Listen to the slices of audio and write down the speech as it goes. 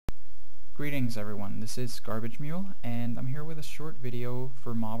Greetings everyone, this is Garbage Mule and I'm here with a short video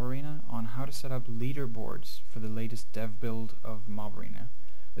for MobArena on how to set up leaderboards for the latest dev build of MobArena.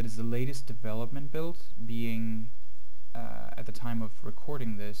 That is the latest development build, being at the time of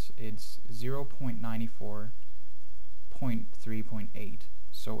recording this it's 0.94.3.8.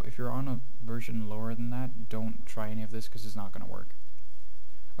 So if you're on a version lower than that, don't try any of this because it's not going to work.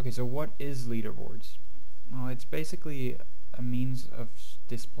 Okay, so what is leaderboards? Well, it's basically a means of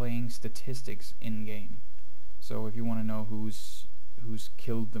displaying statistics in-game. So if you want to know who's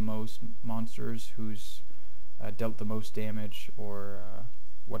killed the most monsters, who's dealt the most damage, or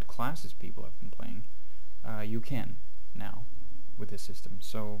what classes people have been playing, you can now with this system.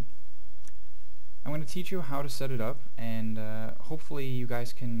 So I'm going to teach you how to set it up, and hopefully you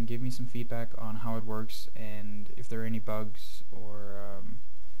guys can give me some feedback on how it works and if there are any bugs or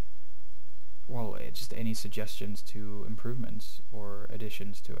well, just any suggestions to improvements or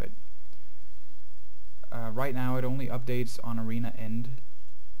additions to it. Right now it only updates on arena end,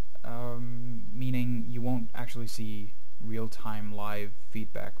 meaning you won't actually see real-time live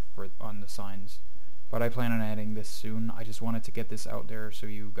feedback on the signs. But I plan on adding this soon. I just wanted to get this out there so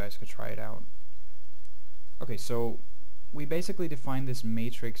you guys could try it out. Okay, so we basically define this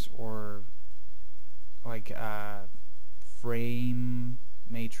matrix, or like frame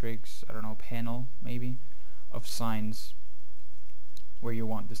matrix, I don't know, panel maybe, of signs where you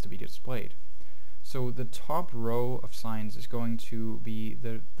want this to be displayed. So the top row of signs is going to be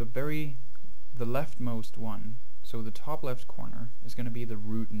the leftmost one. So the top left corner is going to be the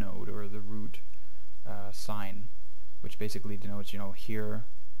root node, or the root sign, which basically denotes, you know, here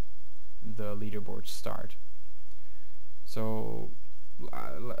the leaderboard start. So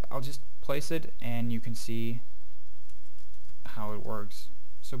I'll just place it and you can see how it works.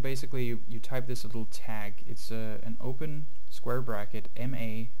 So basically you type this little tag. It's an open square bracket,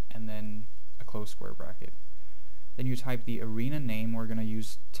 MA, and then a close square bracket. Then you type the arena name. We're going to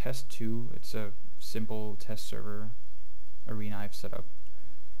use test2. It's a simple test server arena I've set up.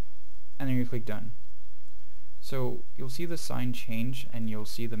 And then you click done. So you'll see the sign change, and you'll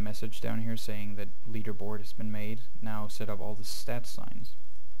see the message down here saying that leaderboard has been made. Now set up all the stat signs.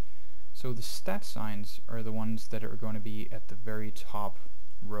 So the stat signs are the ones that are going to be at the very top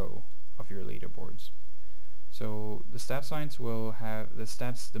row of your leaderboards. So the stat signs will have, the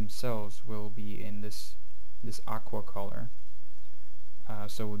stats themselves will be in this aqua color.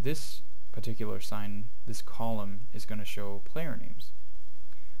 So this particular sign, this column, is going to show player names.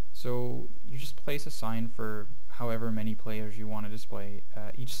 So you just place a sign for however many players you want to display.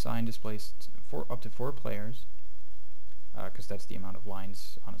 Each sign displays up to 4 players, because that's the amount of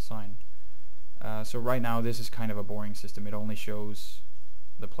lines on a sign. So right now this is kind of a boring system. It only shows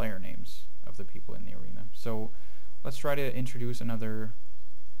the player names of the people in the arena. So let's try to introduce another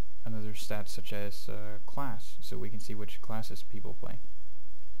stat, such as class, so we can see which classes people play.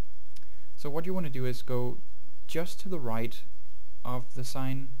 So what you want to do is go just to the right of the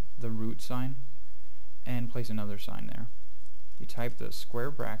sign, the root sign, and place another sign there. You type the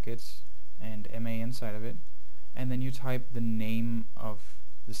square brackets and MA inside of it, and then you type the name of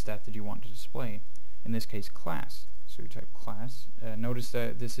the stat that you want to display, in this case class. So you type class. Notice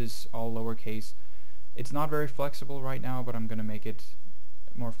that this is all lowercase. It's not very flexible right now, but I'm going to make it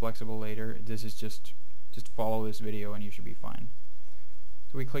more flexible later. This is just follow this video and you should be fine.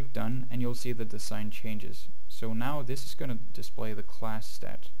 So we click done, and you'll see that the sign changes. So now this is going to display the class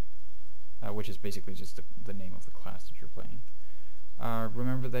stat, which is basically just the name of the class that you're playing.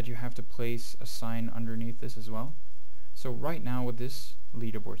 Remember that you have to place a sign underneath this as well. So right now what this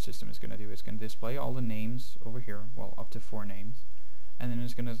leaderboard system is going to do is going to display all the names over here, well, up to 4 names, and then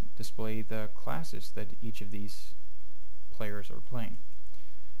it's going to display the classes that each of these players are playing.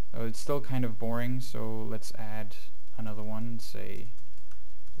 It's still kind of boring, so let's add another one, say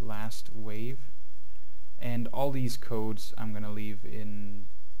last wave, and all these codes I'm going to leave in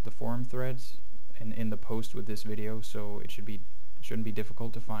the forum threads and in the post with this video, so it shouldn't be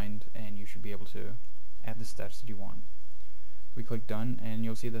difficult to find, and you should be able to add the stats that you want. We click done, and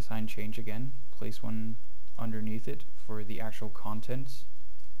you'll see the sign change again. Place one underneath it for the actual contents,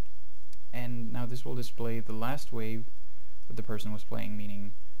 and now this will display the last wave that the person was playing,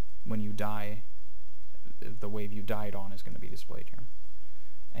 meaning when you die, the wave you died on is going to be displayed here.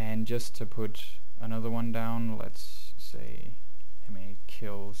 And just to put another one down, let's say MA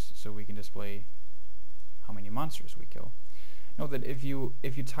kills, so we can display how many monsters we kill. Note that if you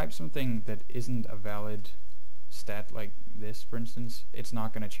type something that isn't a valid stat, like this for instance, it's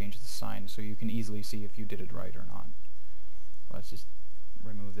not going to change the sign, so you can easily see if you did it right or not. Let's just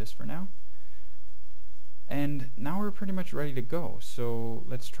remove this for now. And now we're pretty much ready to go. So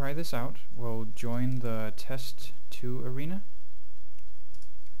let's try this out. We'll join the test 2 arena.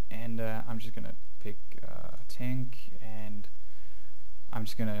 And I'm just gonna pick a tank, and I'm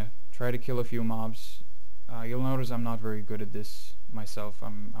just gonna try to kill a few mobs. You'll notice I'm not very good at this myself.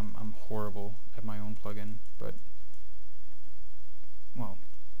 I'm horrible at my own plugin, but well,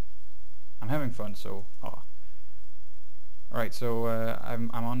 I'm having fun. So, all right. So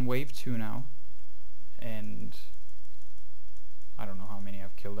I'm on wave 2 now, and I don't know how many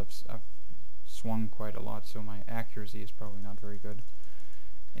I've killed. I've swung quite a lot, so my accuracy is probably not very good.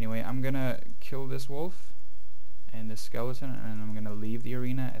 Anyway, I'm gonna kill this wolf and this skeleton, and I'm gonna leave the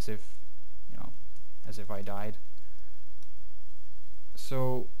arena as if, you know, as if I died.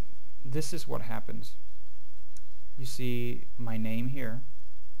 So this is what happens. You see my name here.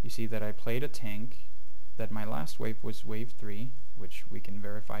 You see that I played a tank, that my last wave was wave 3, which we can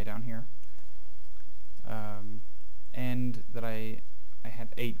verify down here, and that I had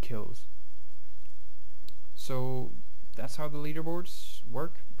 8 kills. So that's how the leaderboards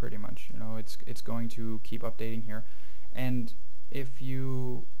work, pretty much. You know, it's going to keep updating here, and if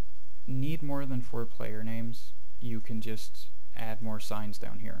you need more than 4 player names, you can just add more signs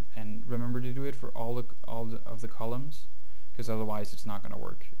down here. And remember to do it for all of the columns, because otherwise it's not going to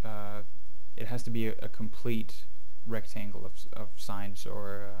work. It has to be a complete rectangle of signs,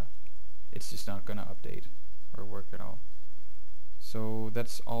 or it's just not going to update or work at all. So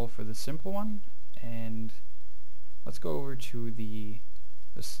that's all for the simple one, and let's go over to the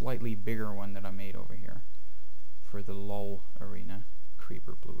slightly bigger one that I made over here for the LOL arena.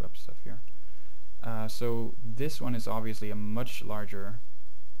 Creeper blew up stuff here. So this one is obviously a much larger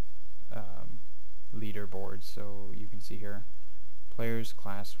leaderboard. So you can see here, players,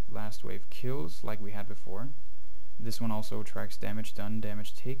 class, last wave, kills, like we had before. This one also tracks damage done,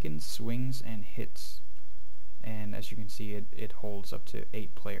 damage taken, swings, and hits. And as you can see, it holds up to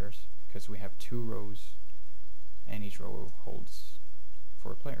 8 players, because we have 2 rows, and each row holds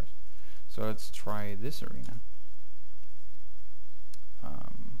 4 players. So let's try this arena.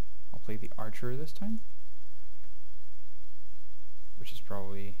 I'll play the archer this time, which is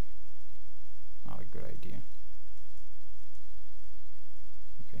probably not a good idea.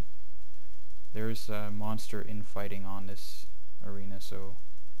 Okay, there's monster infighting on this arena, so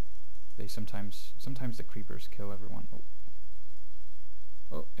they sometimes the creepers kill everyone.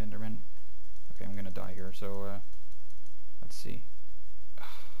 Oh, Enderman. Okay, I'm gonna die here, so let's see.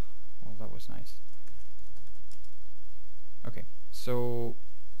 Well, that was nice. Okay, so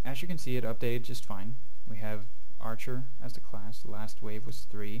as you can see, it updated just fine. We have Archer as the class. The last wave was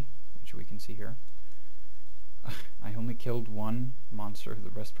 3, which we can see here. I only killed 1 monster, the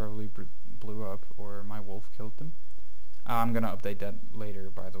rest probably blew up, or my wolf killed them. I'm gonna update that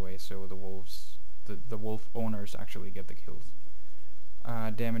later, by the way, so the wolves, the wolf owners actually get the kills.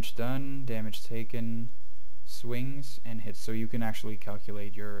 Damage done, damage taken, swings, and hits. So you can actually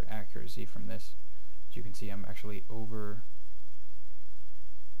calculate your accuracy from this. As you can see, I'm actually over...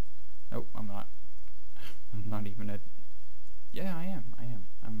 Nope, I'm not. I'm not even at... Yeah, I am.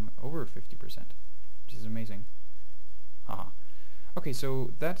 I'm over 50%, which is amazing. Haha. Okay,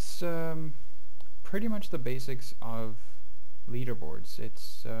 so that's pretty much the basics of leaderboards.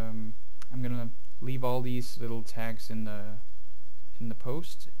 It's I'm gonna leave all these little tags in the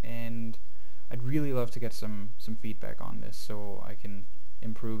post, and I'd really love to get some feedback on this so I can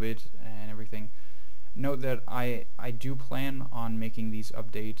improve it and everything. Note that I do plan on making these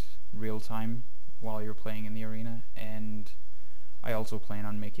update real time while you're playing in the arena, and I also plan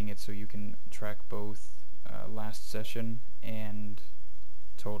on making it so you can track both last session and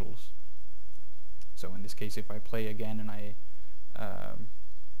totals. So in this case, if I play again and I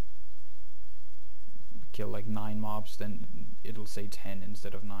kill like 9 mobs, then it'll say 10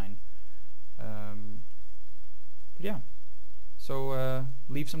 instead of 9. But yeah, so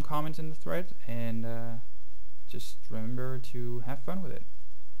leave some comments in the thread, and just remember to have fun with it.